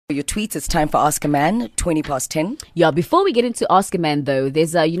Your tweets, it's time for Ask a Man, 20 past 10. Yeah, before we get into Ask a Man, though,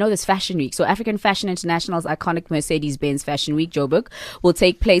 there's, this Fashion Week. So African Fashion International's iconic Mercedes-Benz Fashion Week, Joburg, will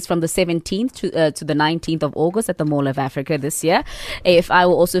take place from the 17th to the 19th of August at the Mall of Africa this year. AFI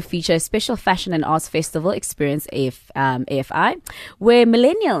will also feature a special fashion and arts festival, Experience AFI, where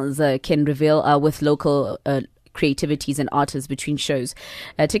millennials can reveal with local creativities and artists between shows.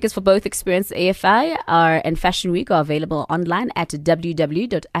 Tickets for both Experience AFI and Fashion Week are available online at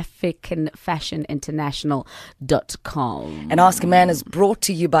www.africanfashioninternational.com. And Ask a Man is brought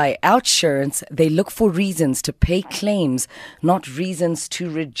to you by Outsurance. They look for reasons to pay claims, not reasons to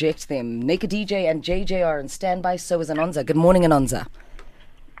reject them. Naked DJ and JJ are on standby, so is Anonza. Good morning, Anonza.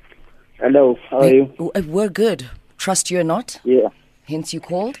 Hello, how are you? We're good. Trust you or not? Yeah. Hence you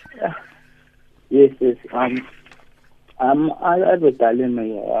called? Yes. I have a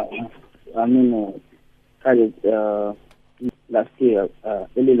dilemma. Started last year,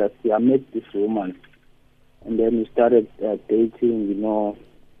 early last year. I met this woman, and then we started dating.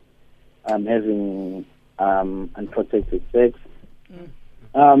 Having unprotected sex.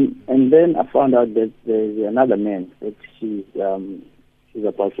 And then I found out that there's another man that she's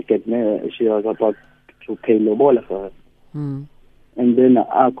about to get married. She was about to pay lobola for her. And then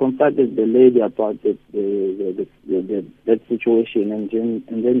I confronted the lady about that situation, and then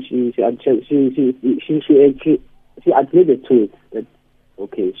she admitted to it that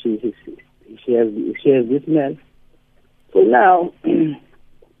okay, she has this man. So now,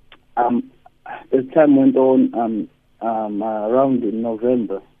 as time went on, around in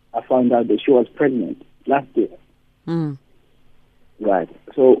November, I found out that she was pregnant last year. Right.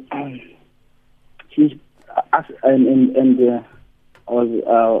 So she's I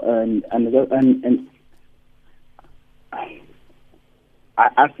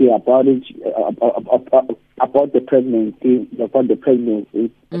asked her about it, about the pregnancy. She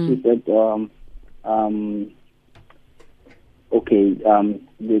said,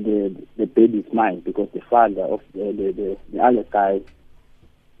 the baby is mine because the father of the other guy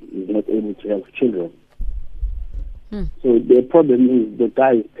is not able to have children. So the problem is the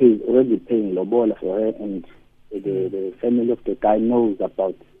guy is already paying lobola for her, and the family of the guy knows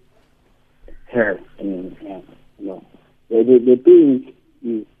about her. And the thing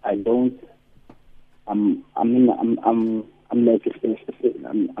is, I'm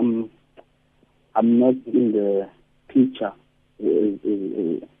not in the picture.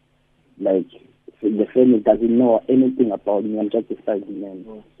 Like the family doesn't know anything about me. I'm just a side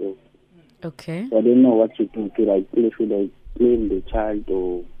man. So okay. So I don't know what to do. Should I blame the child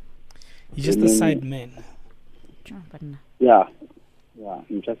or? You're just a side man. Yeah,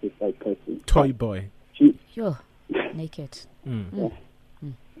 I'm just a side person. Toy boy. You're naked.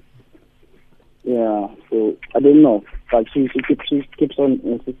 Yeah, so I don't know, but she keeps on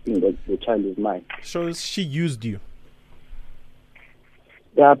insisting that the child is mine. So she used you?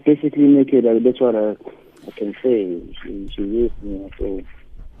 Yeah, basically naked. That's what I can say. She used me. So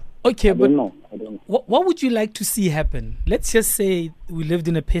okay, I don't know. What would you like to see happen? Let's just say we lived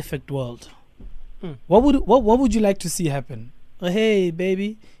in a perfect world. What would you like to see happen? Hey,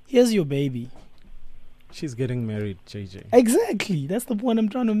 baby, here's your baby. She's getting married, JJ. Exactly. That's the point I'm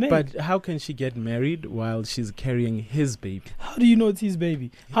trying to make. But how can she get married while she's carrying his baby? How do you know it's his baby?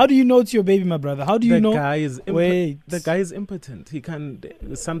 How do you know it's your baby, my brother? How do you know? The guy is impotent. He can't,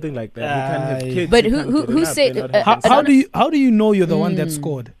 something like that. He can't have kids. But who said? How do you know you're the one that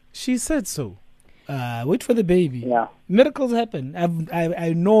scored? She said so. Wait for the baby. Yeah. Miracles happen.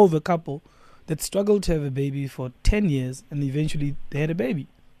 I know of a couple that struggled to have a baby for 10 years and eventually they had a baby.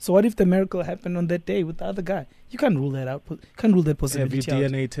 So what if the miracle happened on that day with the other guy? You can't rule that out. Can't rule that possibility out. Have you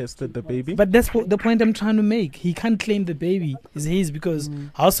out. DNA tested the baby? But that's the point I'm trying to make. He can't claim the baby is his because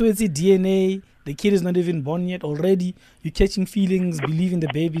also it's DNA. The kid is not even born yet. Already you're catching feelings, believing the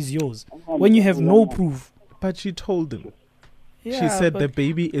baby is yours when you have no proof. But she told him. Yeah, she said the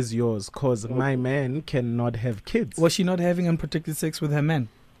baby is yours because my man cannot have kids. Was she not having unprotected sex with her man?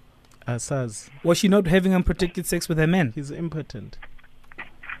 Asaz. Was she not having unprotected sex with her man? He's impotent.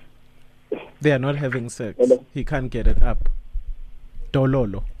 They are not having sex. He can't get it up.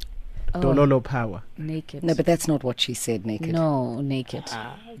 Dololo. Dololo power. Naked. No, but that's not what she said, naked. No, naked.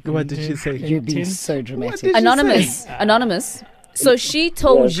 What did she say? You're being so dramatic. Anonymous. So she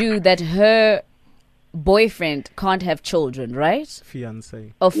told you that her boyfriend can't have children, right?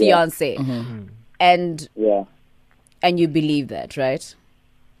 Fiance. Or fiance. Yeah. Mm-hmm. And and you believe that, right?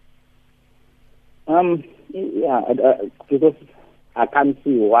 Because I can't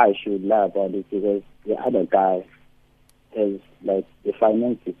see why she would lie about it, because the other guy has like the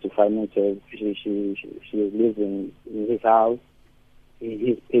finances to finance her. She lives in his house.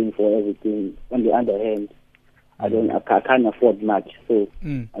 he's paying for everything. On the other hand, I can't afford much, so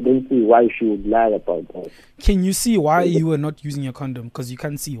I don't see why she would lie about that. Can you see why you were not using your condom? Because you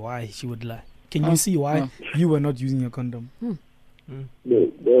can't see why she would lie. Can you see why you were not using your condom?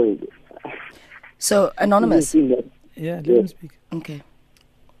 So, Anonymous. Yeah, let him speak. Okay.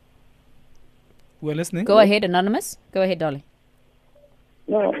 We're listening. Go ahead, Anonymous. Go ahead, darling.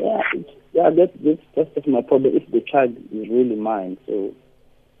 No, that's just my problem. If the child is really mine, so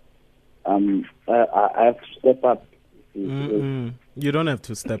I have to step up. You don't have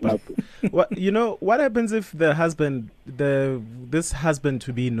to step up. What happens if the husband, this husband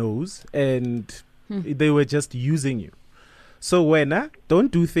to be knows and they were just using you? So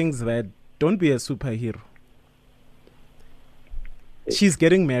don't do things that, don't be a superhero. She's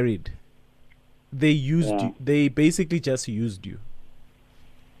getting married. They used you. They basically just used you.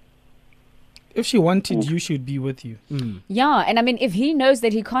 If she wanted you, she'd be with you. Yeah, and I mean, if he knows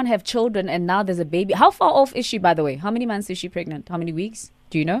that he can't have children and now there's a baby. How far off is she, by the way? How many months is she pregnant? How many weeks?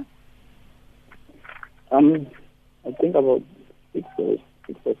 Do you know? I think about 6 or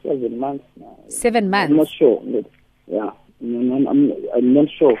 7 months now. 7 months? I'm not sure. Yeah, I'm not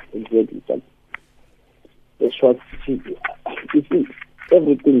sure exactly. But the short, you see,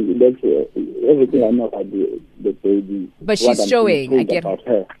 everything I know about the baby. But she's showing, I get about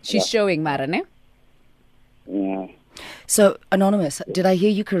her. She's showing, Marane. Yeah. So, Anonymous, did I hear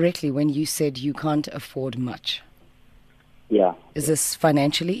you correctly when you said you can't afford much? Yeah. Is this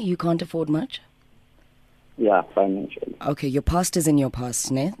financially you can't afford much? Yeah, financially. Okay, your past is in your past,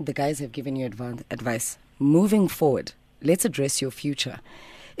 ne? The guys have given you advice. Moving forward, let's address your future.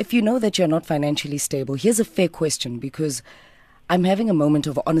 If you know that you're not financially stable, here's a fair question, because I'm having a moment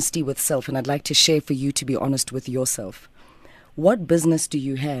of honesty with self, and I'd like to share for you to be honest with yourself. What business do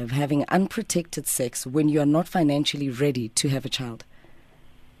you have having unprotected sex when you are not financially ready to have a child?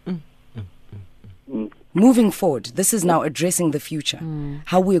 Moving forward, this is now addressing the future.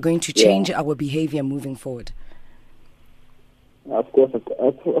 How we're going to change our behavior moving forward. Of course,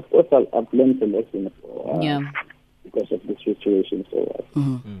 I've learned a lesson because of the situation. So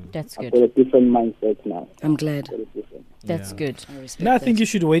that's good. I've got a different mindset now. I'm glad. That's good. I think you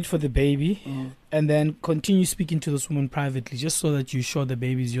should wait for the baby and then continue speaking to this woman privately, just so that you're sure the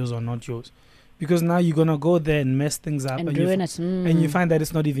baby is yours or not yours. Because now you're going to go there and mess things up. And ruin it. And you find that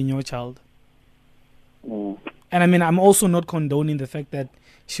it's not even your child. And I mean, I'm also not condoning the fact that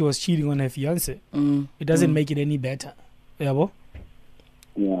she was cheating on her fiancé. It doesn't make it any better. Yeah.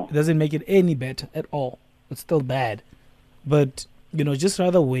 It doesn't make it any better at all. It's still bad. But, just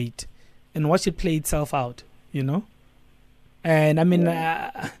rather wait and watch it play itself out, And I mean,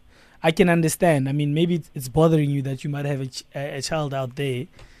 I can understand. I mean, maybe it's bothering you that you might have a child out there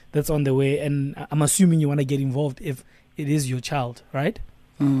that's on the way. And I'm assuming you want to get involved if it is your child, right?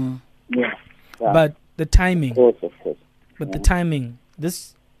 Yeah. But the timing. Of course. But the timing.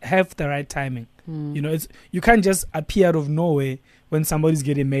 Have the right timing. You can't just appear out of nowhere when somebody's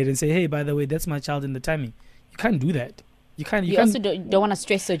getting married and say, hey, by the way, that's my child in the timing. You can't do that. You also don't want to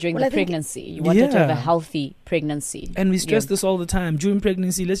stress her during the pregnancy. You want her to have a healthy pregnancy. And we stress this all the time. During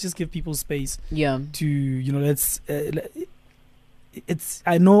pregnancy, let's just give people space. Yeah. To,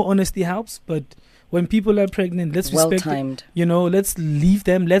 I know honesty helps, but when people are pregnant, let's respect timed. Let's leave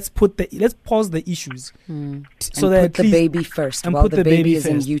them. Let's pause the issues. So that put the baby first while the baby is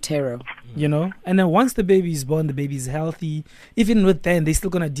in utero. And then once the baby is born, the baby is healthy. Even with then, they're still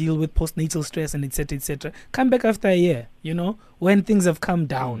going to deal with postnatal stress and etc. etc. Come back after a year, when things have come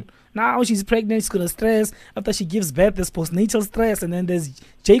down. Now she's pregnant, she's going to stress. After she gives birth, there's postnatal stress. And then there's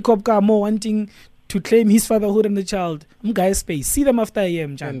Jacob Kamo wanting to claim his fatherhood and the child. Guys, space. See them after a year,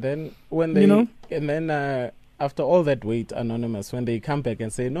 And then when they, after all that wait, Anonymous, when they come back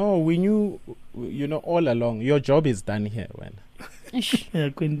and say, no, we knew, all along, your job is done here. Yeah,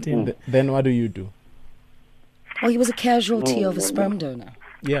 Quentin. Then what do you do? Well, he was a casualty of a sperm donor.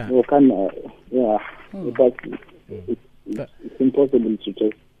 Yeah. Because it's impossible to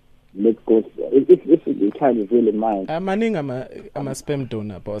just let go. If the child is really mine. I'm a sperm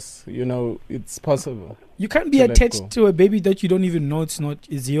donor, boss. It's possible. You can't be attached to a baby that you don't even know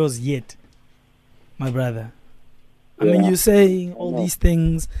is yours yet, my brother. I mean, you're saying all these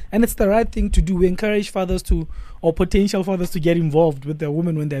things, and it's the right thing to do. We encourage fathers or potential fathers to get involved with their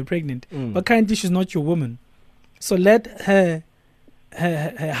woman when they're pregnant. But currently, she's not your woman. So let her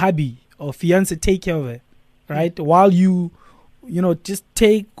hubby or fiance take care of her, right? While you just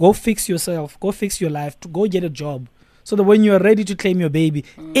go fix yourself, go fix your life, go get a job. So that when you are ready to claim your baby,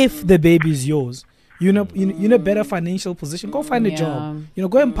 if the baby is yours, you're in a better financial position. Go find a job.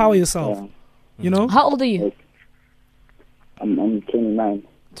 Go empower yourself. How old are you? I'm 29.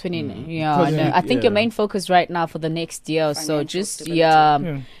 29. Yeah, Cause no, you- I think yeah. your main focus right now for the next year or so, Financial just stability.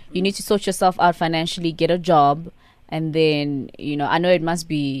 Yeah. you need to sort yourself out financially, get a job, and then I know it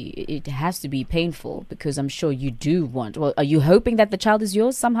has to be painful because I'm sure you do want. Well, are you hoping that the child is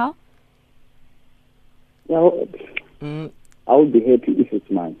yours somehow? Yeah, Mm, I would be happy if it's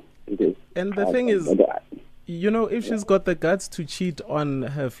mine. Because and the thing is, but if she's got the guts to cheat on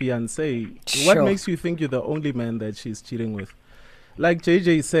her fiance, Sure. what makes you think you're the only man that she's cheating with? Like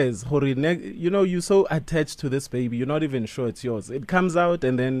JJ says, you're so attached to this baby, you're not even sure it's yours. It comes out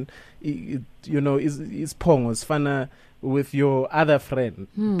and then, it's pongos, fana with your other friend.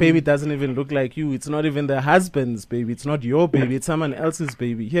 Baby doesn't even look like you. It's not even the husband's baby. It's not your baby. It's someone else's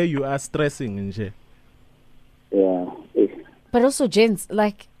baby. Here you are stressing and shit. yeah, But also, gents,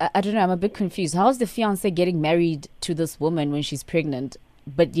 like, I don't know, I'm a bit confused. How is the fiance getting married to this woman when she's pregnant,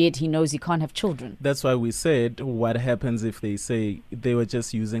 but yet he knows he can't have children? That's why we said, what happens if they say they were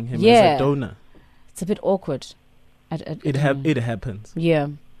just using him as Yeah. a donor? It's a bit awkward. It happens. Yeah.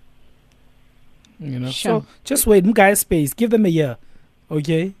 Sure. So just wait, guys, space. Give them a year,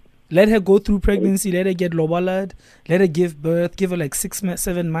 okay? Let her go through pregnancy. Let her get lobalad. Let her give birth. Give her like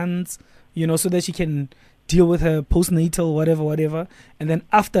 7 months, so that she can deal with her postnatal, whatever. And then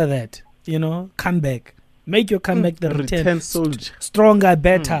after that, come back. Make your comeback the return. soldier. Stronger,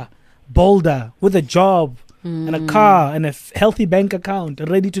 better, bolder, with a job and a car and a healthy bank account,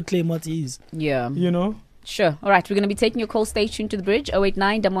 ready to claim what he is. Yeah. You Sure. All right. We're going to be taking your call. Stay tuned to the bridge.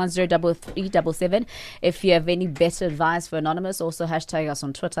 089 110 3377. If you have any better advice for Anonymous, also hashtag us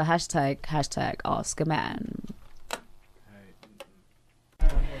on Twitter. Hashtag Ask a Man.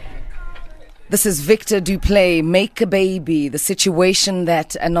 This is Victor Duplay, Make a Baby. The situation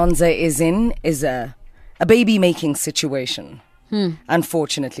that Anonza is in is a baby-making situation,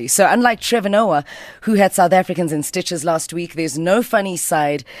 unfortunately. So unlike Trevor Noah, who had South Africans in stitches last week, there's no funny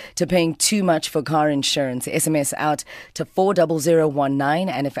side to paying too much for car insurance. SMS out to 40019,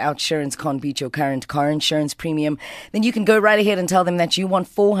 and if OutSurance can't beat your current car insurance premium, then you can go right ahead and tell them that you want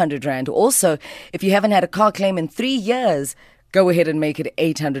 400 Rand. Also, if you haven't had a car claim in 3 years, go ahead and make it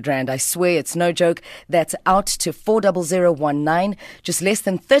 800 Rand. I swear it's no joke. That's out to 40019. Just less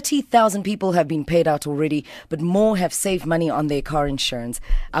than 30,000 people have been paid out already, but more have saved money on their car insurance.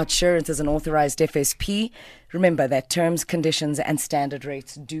 OutSurance is an authorized FSP. Remember that terms, conditions, and standard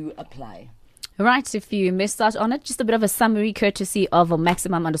rates do apply. Right, if you missed out on it, just a bit of a summary courtesy of a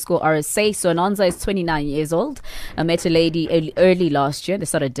maximum_RSA. So Anonza is 29 years old. I met a lady early last year. They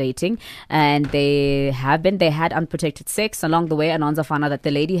started dating and they had unprotected sex. Along the way, Anonza found out that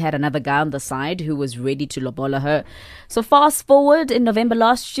the lady had another guy on the side who was ready to lobola her. So fast forward in November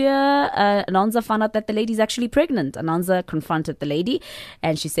last year, Anonza found out that the lady's actually pregnant. Anonza confronted the lady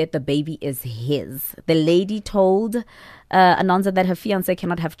and she said the baby is his. The lady told Anonza that her fiance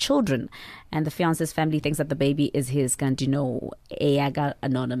cannot have children, and the fiance's family thinks that the baby is his. Aga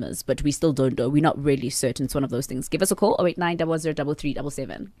Anonymous, but we still don't know. We're not really certain. It's one of those things. Give us a call 089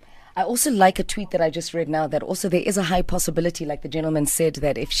 3377. I also like a tweet that I just read now that also there is a high possibility, like the gentleman said,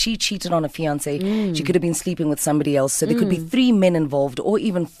 that if she cheated on a fiance, she could have been sleeping with somebody else. So there could be 3 men involved or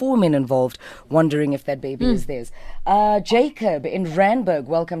even 4 men involved wondering if that baby is theirs. Jacob in Randburg,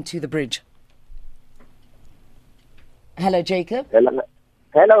 welcome to the bridge. Hello, Jacob.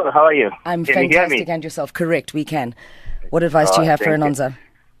 Hello, how are you? I'm Can you hear fantastic. me? And yourself? Correct, we can. What advice do you have for thank you. Anonza?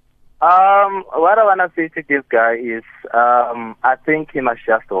 What I want to say to this guy is, I think he must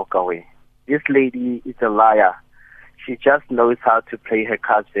just walk away. This lady is a liar. She just knows how to play her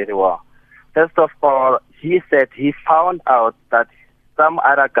cards very well. First of all, he said he found out that some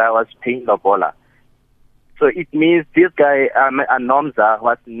other guy was paying lobola. So it means this guy, Anonza,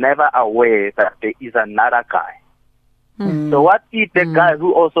 was never aware that there is another guy. So what if the guy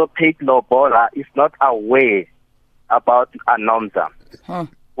who also paid lobola is not aware about Anonza?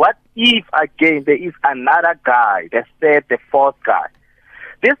 What if, again, there is another guy, the third, the fourth guy?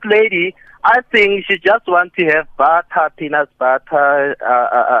 This lady, I think she just wants to have butter, peanut butter,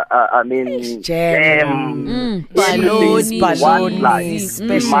 Jam. Baloney,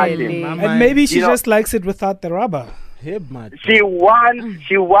 especially. And maybe she You know- just likes it without the rubber. Hip man. She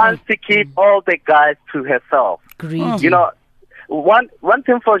wants to keep all the guys to herself. Greedy. You know, one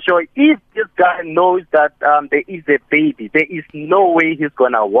thing for sure, if this guy knows that there is a baby, there is no way he's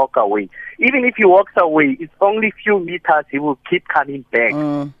gonna walk away. Even if he walks away, it's only few meters. He will keep coming back.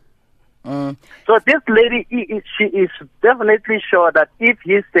 So this lady, she is definitely sure that if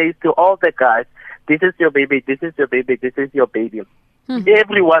he says to all the guys, "This is your baby, this is your baby, this is your baby,"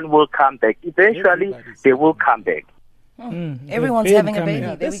 everyone will come back. Eventually, they will come back. Everyone's babe having a coming. baby.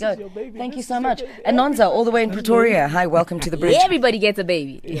 Yeah, There we this go. is your baby, Thank you this so is your much. baby. Anonza, all the way in Pretoria. Hi, welcome to the bridge. Everybody gets a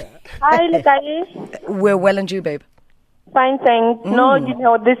baby. Hi, guys. We're well and you, babe. Fine, thanks. No, you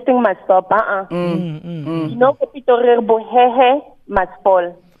know, this thing must stop. You know, Pitorere Bohehe must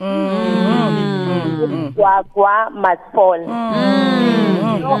fall. Guagua must fall.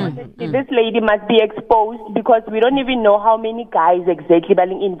 You know, honestly, this lady must be exposed because we don't even know how many guys exactly are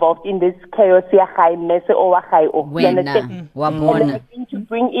involved in this chaos. You understand? And they're going to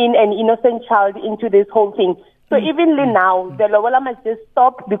bring in an innocent child into this whole thing. So evenly now, the Lobola must just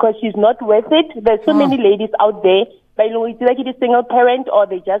stop because she's not worth it. There's so many ladies out there, but you know, it's like it is single parent or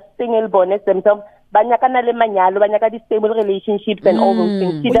they just single bonus themselves. Banyaka na le manyalo, banyaka these stable relationships and all those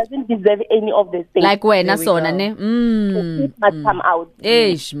things. She doesn't deserve any of these things. Like when I saw ne. It must come out.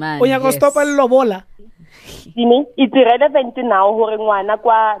 Ish, man. Oya go stop a lobola. It's irrelevant now who ngwana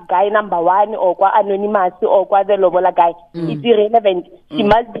kwa guy number 1 or kwa anonymous or kwa the lobola guy. It's irrelevant. She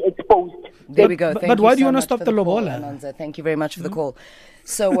must be exposed. There we go. But why do you want to stop the lobola? Anonza, thank you very much for the call.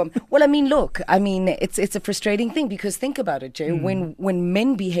 So, well, I mean, look, I mean, it's a frustrating thing because think about it, Jay. When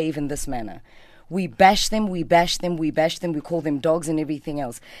men behave in this manner, we bash them, we call them dogs and everything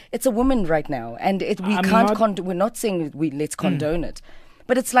else. It's a woman right now, and we're not saying let's condone it.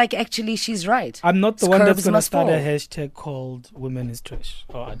 But it's like, actually, she's right. I'm not the one that's Curbs going to must start a fall. hashtag called women is trash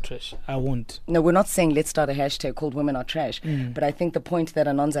or are trash. I won't. No, we're not saying let's start a hashtag called women are trash. But I think the point that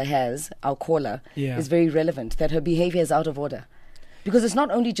Anonza has, our caller, is very relevant, that her behavior is out of order. Because it's not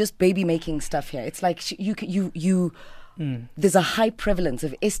only just baby making stuff here. It's like there's a high prevalence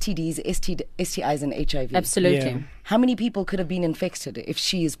of STDs, STIs and HIV. Absolutely. Yeah. How many people could have been infected if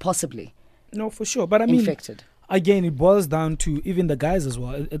she is possibly No, for sure. But I mean, infected? again, it boils down to even the guys as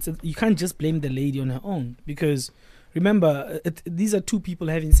well. You can't just blame the lady on her own because remember, these are two people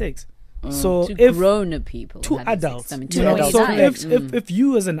having sex. So Two if grown people. two having sex. adults, I mean, Two two adults. so adults. if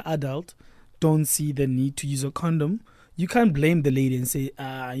you as an adult don't see the need to use a condom, you can't blame the lady and say,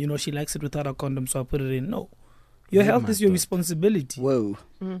 she likes it without a condom, so I put it in. No. Your health is your responsibility. Whoa.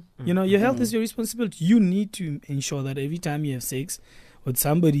 Your health is your responsibility. You need to ensure that every time you have sex with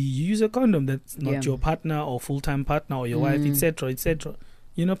somebody, you use a condom that's not your partner or full-time partner or your wife, etc., etc.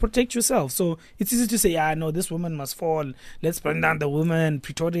 Protect yourself. So it's easy to say, no, this woman must fall. Let's bring down the woman.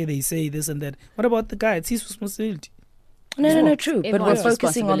 Pretoria, they say this and that. What about the guy? It's his responsibility. No, true. But we're Everyone's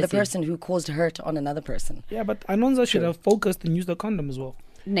focusing on the responsibility. person who caused hurt on another person. Yeah, but Anonza should have focused and used the condom as well.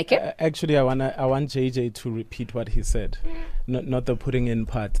 Naked? Actually, I want JJ to repeat what he said, not the putting in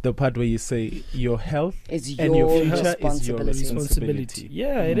part. The part where you say your health It's and your your future is your responsibility. responsibility.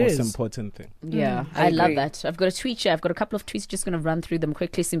 Yeah, it Most is. important thing. Yeah, I I love agree. that. I've got a tweet here. I've got a couple of tweets. Just going to run through them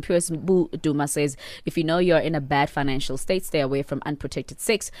quickly. Simpios Duma says, if you know you're in a bad financial state, stay away from unprotected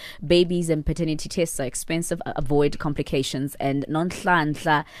sex. Babies and paternity tests are expensive. Avoid complications. And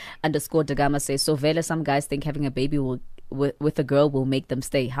Nonhlanhla _ Dagama says, so vele some guys think having a baby with a girl will make them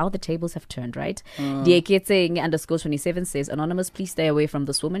stay. How the tables have turned, right? Dieketseng _ 27 says, anonymous, please stay away from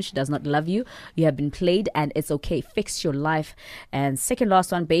this woman. She does not love you. You have been played and it's okay. Fix your life. And second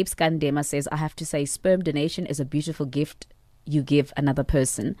last one, Babes Kandema says, I have to say sperm donation is a beautiful gift you give another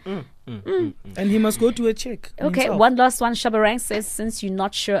person. And he must go to a check. Okay, himself. one last one. Shabarang says, since you're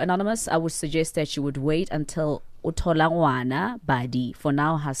not sure, anonymous, I would suggest that you would wait until Utolangwana Badi. For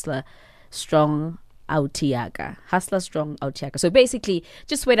now, Hustler Strong Autiaga. Hustler Strong Autiaga. So basically,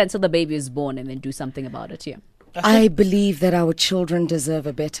 just wait until the baby is born and then do something about it. Yeah. I believe that our children deserve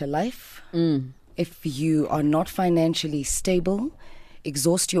a better life. If you are not financially stable,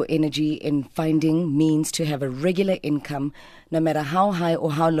 exhaust your energy in finding means to have a regular income, no matter how high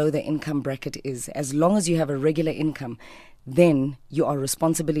or how low the income bracket is. As long as you have a regular income, then you are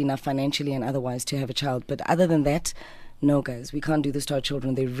responsible enough financially and otherwise to have a child. But other than that, no, guys, we can't do this to our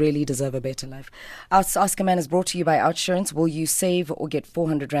children. They really deserve a better life. Ask a Man is brought to you by Outsurance. Will you save or get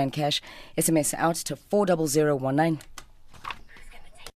 400 Rand cash? SMS out to 40019.